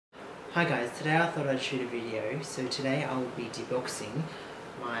Hi guys, today I thought I'd shoot a video. So today I will be deboxing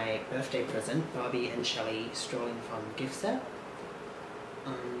my birthday present, Barbie and Shelly Strollin gift set.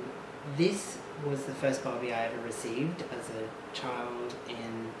 This was the first Barbie I ever received as a child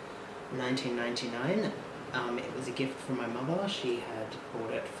in 1999. It was a gift from my mother. She had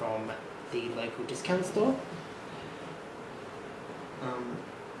bought it from the local discount store.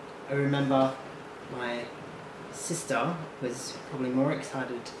 I remember my sister was probably more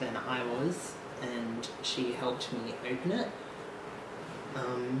excited than I was, and she helped me open it.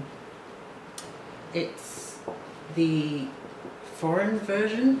 It's the foreign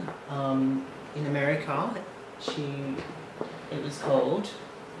version. In America, it was called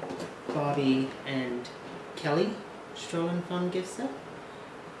Barbie and Kelly Strollin Fun gift set.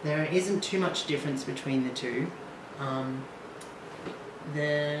 There isn't too much difference between the two.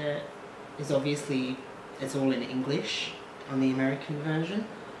 There is obviously, it's all in English on the American version,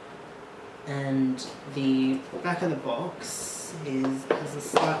 and the back of the box has a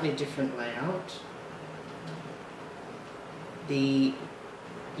slightly different layout. The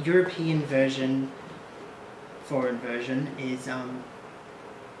European version, foreign version, is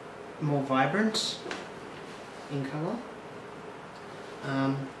more vibrant in colour.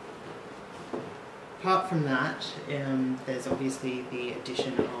 Apart from that, there's obviously the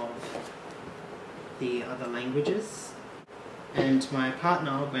addition of the other languages, and my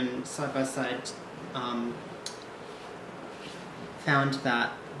partner, when side by side, found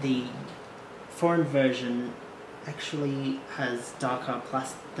that the foreign version actually has darker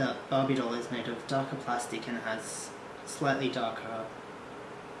plastic. The Barbie doll is made of darker plastic and has slightly darker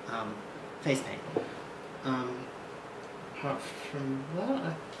face paint. Apart from that,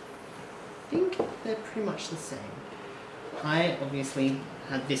 I think they're pretty much the same. I obviously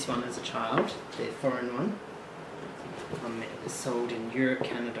had this one as a child, the foreign one. It was sold in Europe,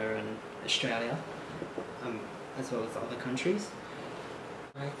 Canada and Australia, as well as other countries.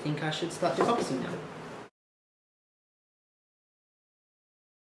 I think I should start deboxing now.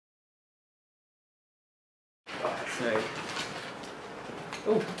 So,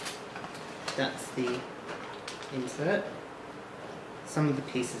 that's the insert. Some of the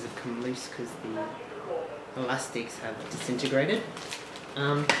pieces have come loose because the elastics have disintegrated.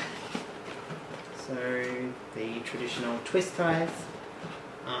 So the traditional twist ties,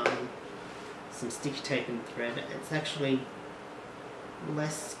 some sticky tape and thread. It's actually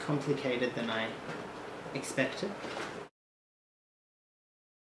less complicated than I expected.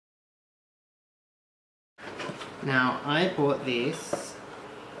 Now, I bought this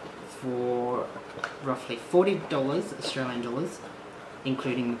for roughly $40 Australian dollars,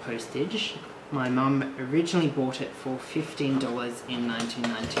 including the postage. My mum originally bought it for $15 in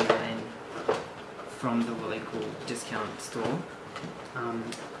 1999 from the local discount store.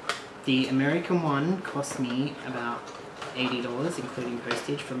 The American one cost me about $80, including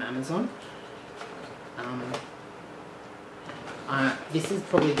postage, from Amazon. This is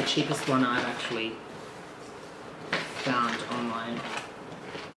probably the cheapest one I've actually found online.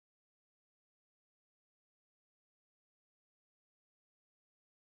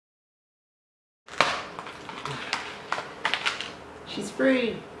 She's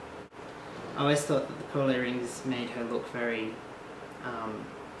free! I always thought that the pearl earrings made her look very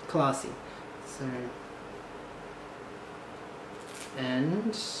classy. So,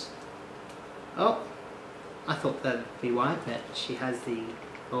 and oh, I thought that'd be white, but she has the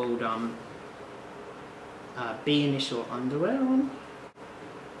old B initial underwear on.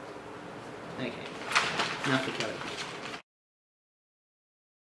 Okay, now for Kelly.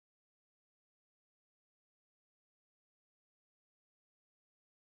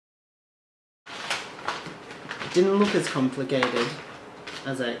 It didn't look as complicated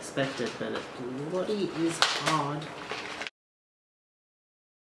as I expected, but it bloody is hard.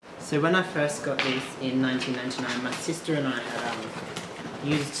 So when I first got this in 1999, my sister and I had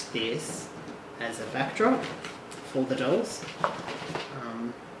used this as a backdrop for the dolls.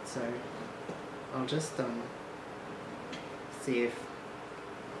 So I'll just see if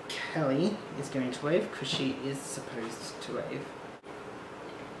Kelly is going to wave, because she is supposed to wave.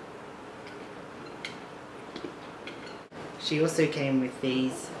 She also came with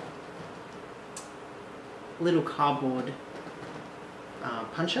these little cardboard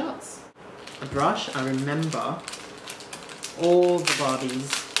punch-outs, a brush. I remember all the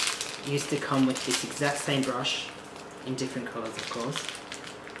Barbies used to come with this exact same brush, in different colours of course.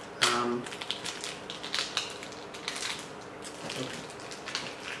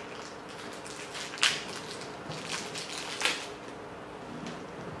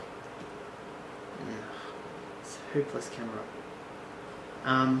 It's a hopeless camera.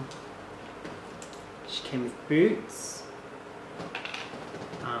 She came with boots,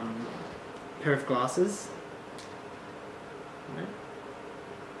 pair of glasses,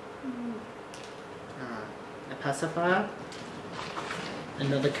 a pacifier,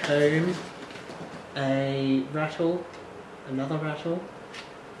 another comb, a rattle, another rattle,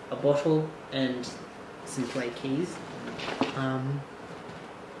 a bottle, and some play keys.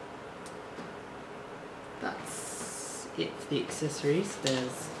 That's it for the accessories.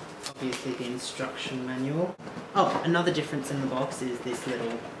 There's obviously the instruction manual. Oh, another difference in the box is this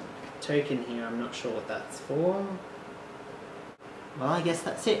little token here. I'm not sure what that's for. Well, I guess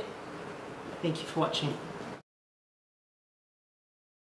that's it. Thank you for watching.